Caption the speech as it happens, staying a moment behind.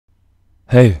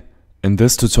Hey, in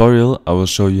this tutorial I will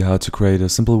show you how to create a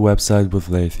simple website with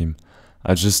Laytheme.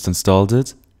 I just installed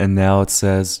it and now it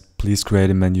says please create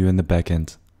a menu in the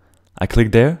backend. I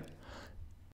click there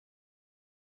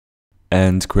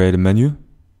and create a menu,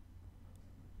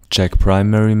 check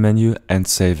primary menu and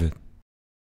save it.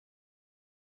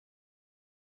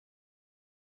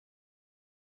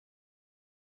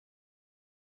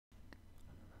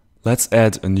 Let's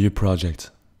add a new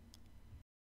project.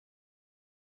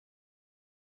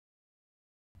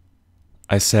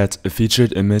 I set a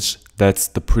featured image that's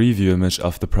the preview image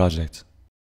of the project.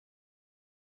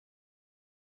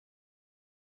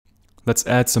 Let's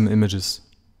add some images.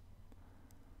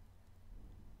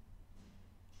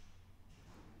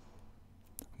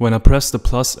 When I press the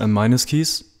plus and minus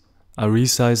keys, I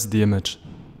resize the image.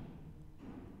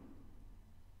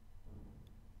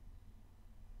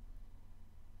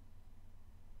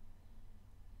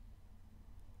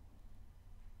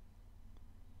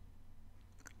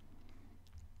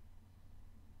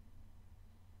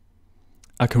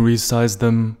 I can resize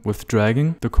them with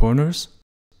dragging the corners.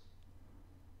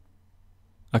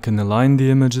 I can align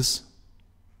the images.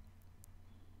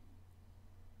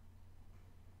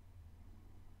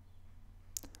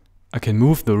 I can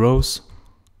move the rows.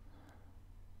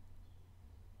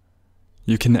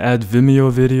 You can add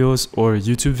Vimeo videos or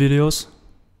YouTube videos.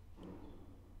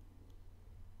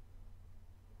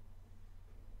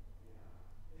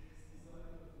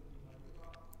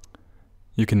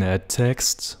 You can add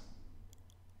text.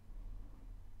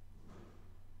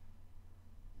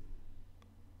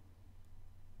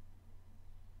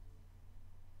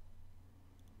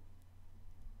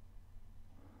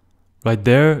 Right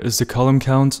there is the column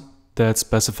count that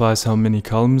specifies how many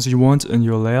columns you want in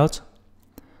your layout.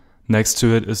 Next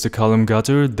to it is the column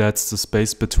gutter, that's the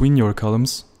space between your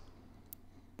columns.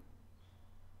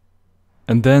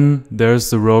 And then there's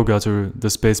the row gutter,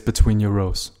 the space between your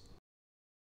rows.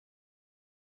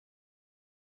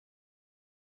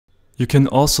 You can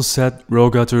also set row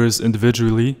gutters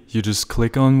individually. You just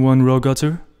click on one row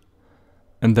gutter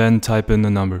and then type in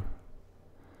a number.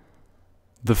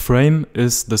 The frame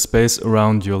is the space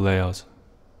around your layout.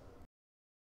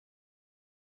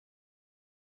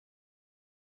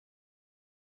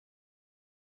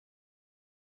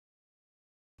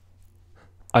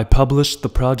 I publish the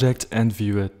project and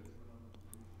view it.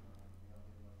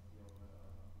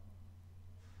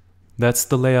 That's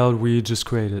the layout we just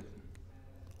created.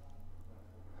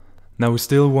 Now we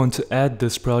still want to add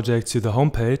this project to the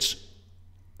homepage.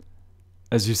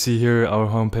 As you see here, our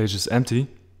homepage is empty.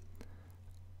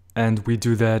 And we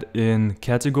do that in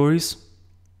categories.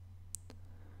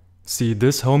 See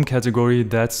this home category,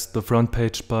 that's the front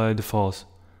page by default.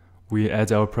 We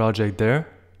add our project there.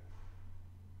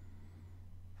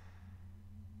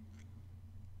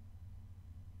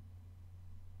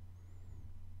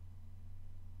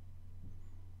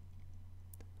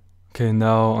 Okay,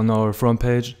 now on our front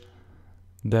page,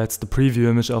 that's the preview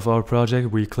image of our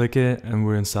project. We click it and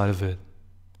we're inside of it.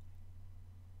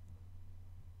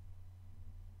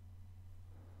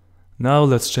 Now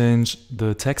let's change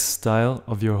the text style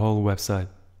of your whole website.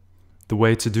 The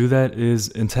way to do that is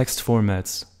in text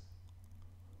formats.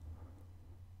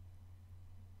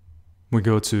 We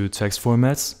go to text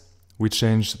formats. We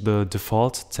change the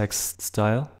default text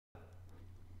style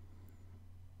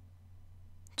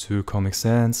to Comic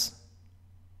Sans.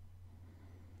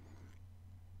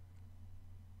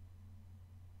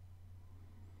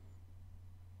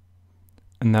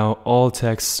 And now all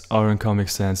texts are in Comic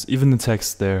Sans, even the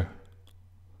text there.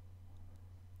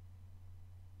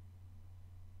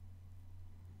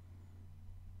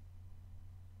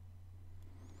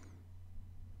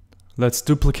 Let's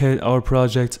duplicate our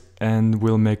project and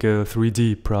we'll make a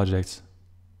 3D project.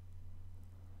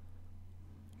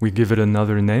 We give it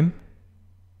another name.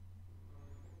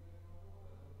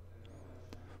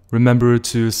 Remember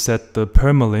to set the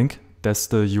permalink, that's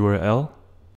the URL.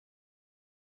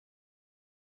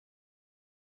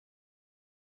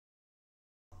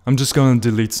 I'm just going to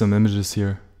delete some images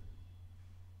here.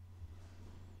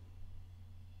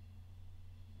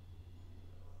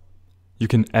 You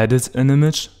can edit an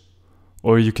image,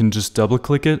 or you can just double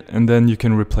click it and then you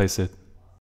can replace it.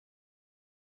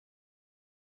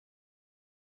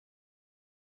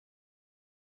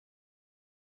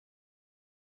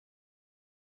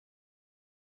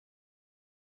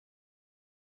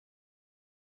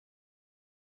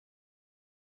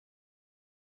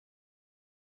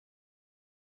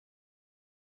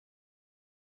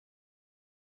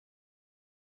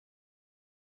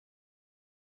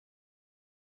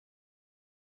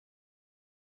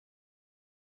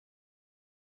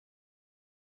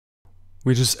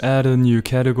 We just add a new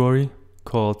category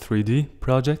called 3D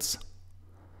projects.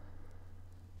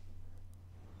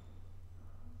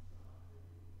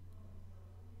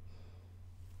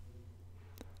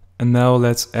 And now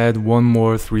let's add one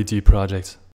more 3D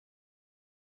project.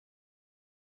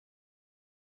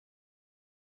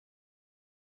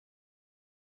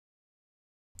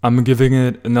 I'm giving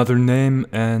it another name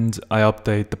and I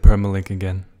update the permalink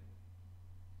again.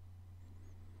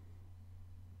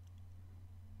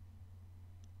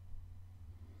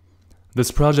 This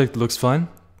project looks fine,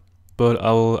 but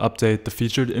I will update the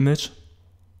featured image.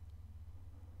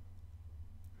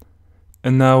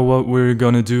 And now what we're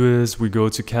gonna do is we go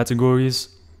to categories.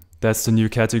 That's the new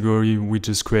category we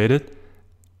just created.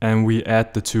 And we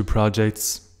add the two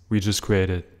projects we just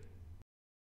created.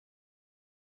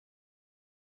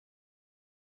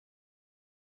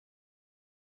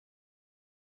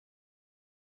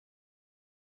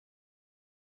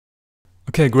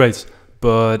 Okay, great,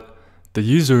 but the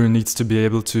user needs to be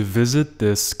able to visit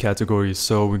this category,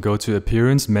 so we go to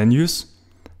Appearance, Menus,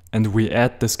 and we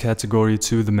add this category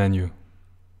to the menu.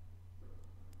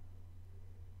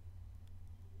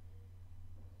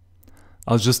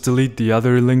 I'll just delete the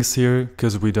other links here,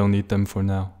 because we don't need them for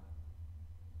now.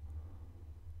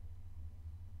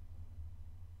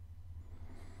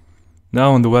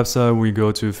 Now on the website we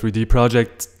go to 3D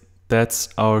project, that's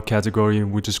our category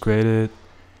we just created.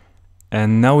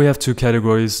 And now we have two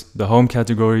categories, the home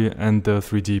category and the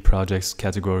 3D projects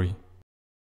category.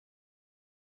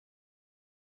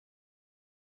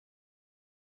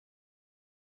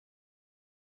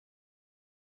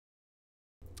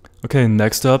 Okay,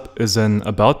 next up is an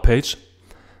about page.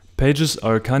 Pages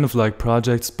are kind of like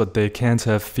projects, but they can't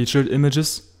have featured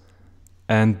images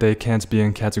and they can't be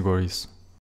in categories.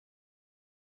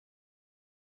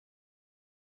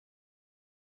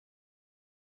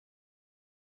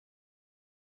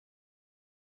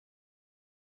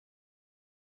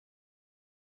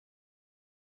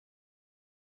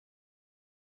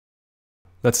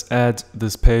 Let's add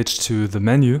this page to the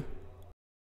menu.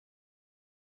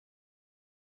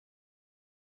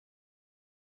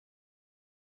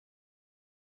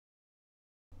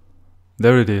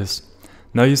 There it is.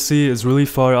 Now you see it's really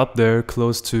far up there,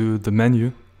 close to the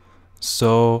menu.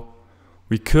 So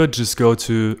we could just go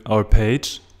to our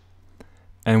page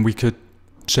and we could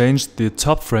change the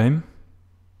top frame.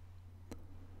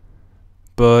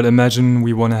 But imagine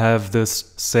we want to have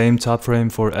this same top frame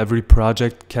for every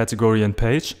project, category and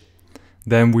page.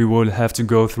 Then we would have to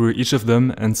go through each of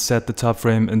them and set the top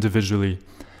frame individually.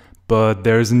 But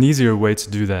there is an easier way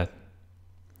to do that.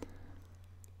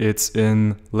 It's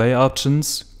in Lay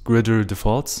Options, Gritter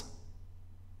Defaults.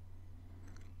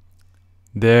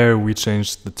 There we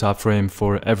changed the top frame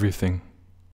for everything.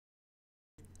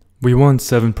 We want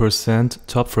 7%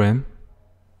 top frame.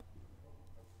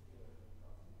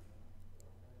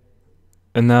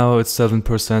 And now it's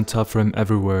 7% top frame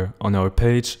everywhere, on our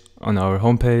page, on our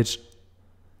home page,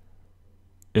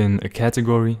 in a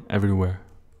category, everywhere.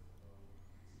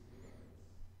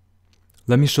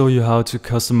 Let me show you how to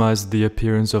customize the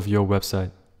appearance of your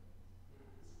website.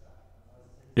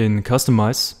 In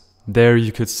Customize, there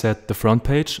you could set the front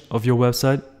page of your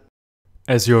website.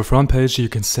 As your front page, you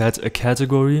can set a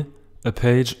category, a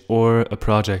page, or a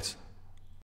project.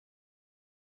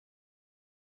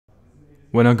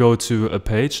 When I go to a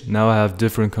page, now I have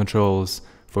different controls.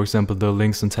 For example, the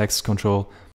links and text control.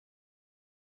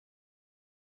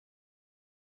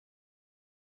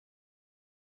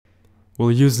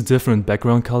 We'll use a different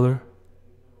background color.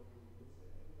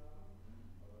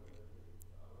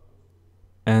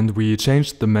 And we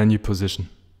changed the menu position.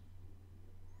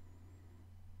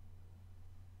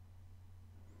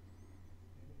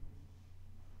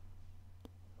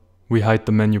 We hide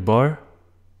the menu bar.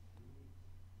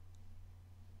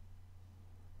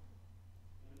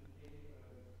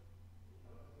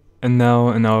 And now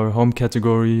in our home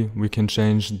category, we can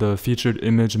change the featured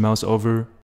image mouse over.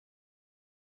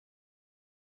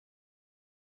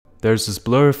 There's this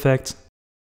blur effect,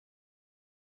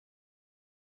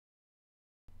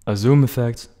 a zoom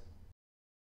effect.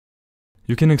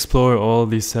 You can explore all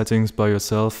these settings by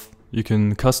yourself. You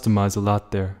can customize a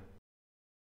lot there.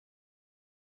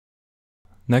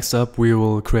 Next up, we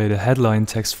will create a headline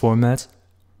text format.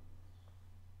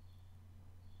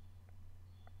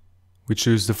 We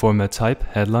choose the format type,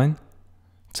 headline,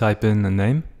 type in a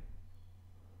name.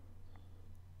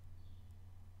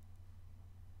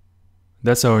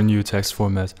 That's our new text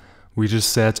format. We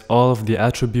just set all of the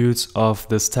attributes of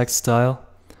this text style.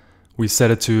 We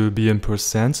set it to be in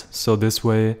 %, so this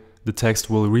way the text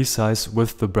will resize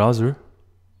with the browser.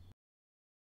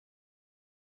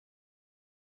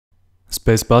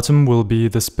 Space bottom will be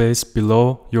the space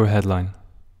below your headline.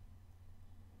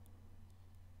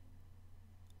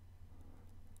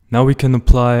 Now we can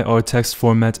apply our text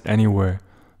format anywhere.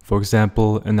 For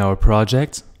example, in our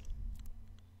project.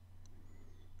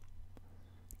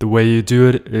 The way you do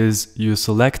it is you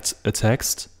select a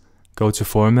text, go to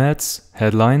Formats,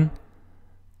 Headline,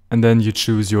 and then you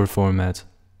choose your format.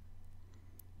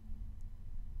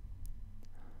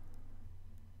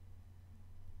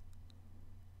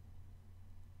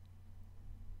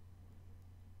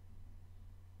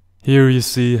 Here you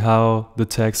see how the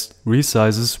text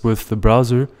resizes with the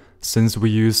browser since we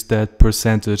use that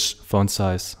percentage font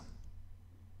size.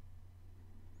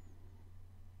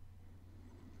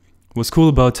 What's cool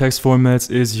about text formats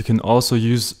is you can also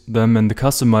use them in the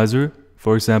customizer,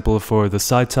 for example for the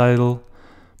site title,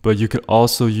 but you could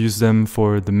also use them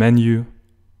for the menu.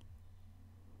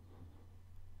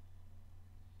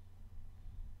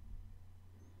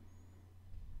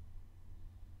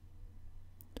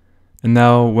 And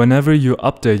now whenever you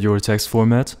update your text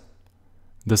format,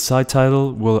 the site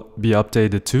title will be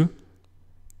updated too,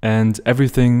 and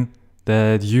everything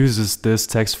that uses this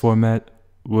text format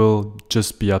will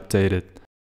just be updated.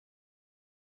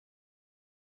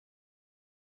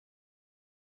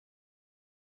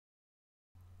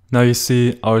 Now you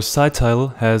see our site title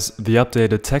has the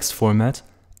updated text format,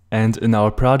 and in our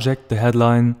project the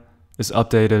headline is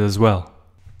updated as well.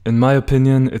 In my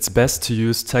opinion, it's best to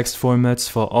use text formats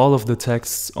for all of the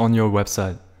texts on your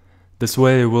website. This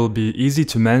way it will be easy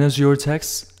to manage your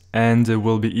texts, and it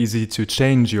will be easy to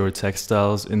change your text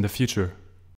styles in the future.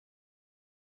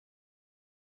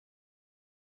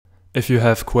 If you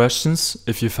have questions,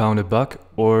 if you found a bug,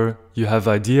 or you have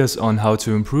ideas on how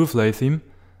to improve Laytheme,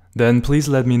 then please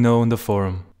let me know in the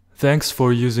forum. Thanks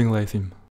for using Laytheme.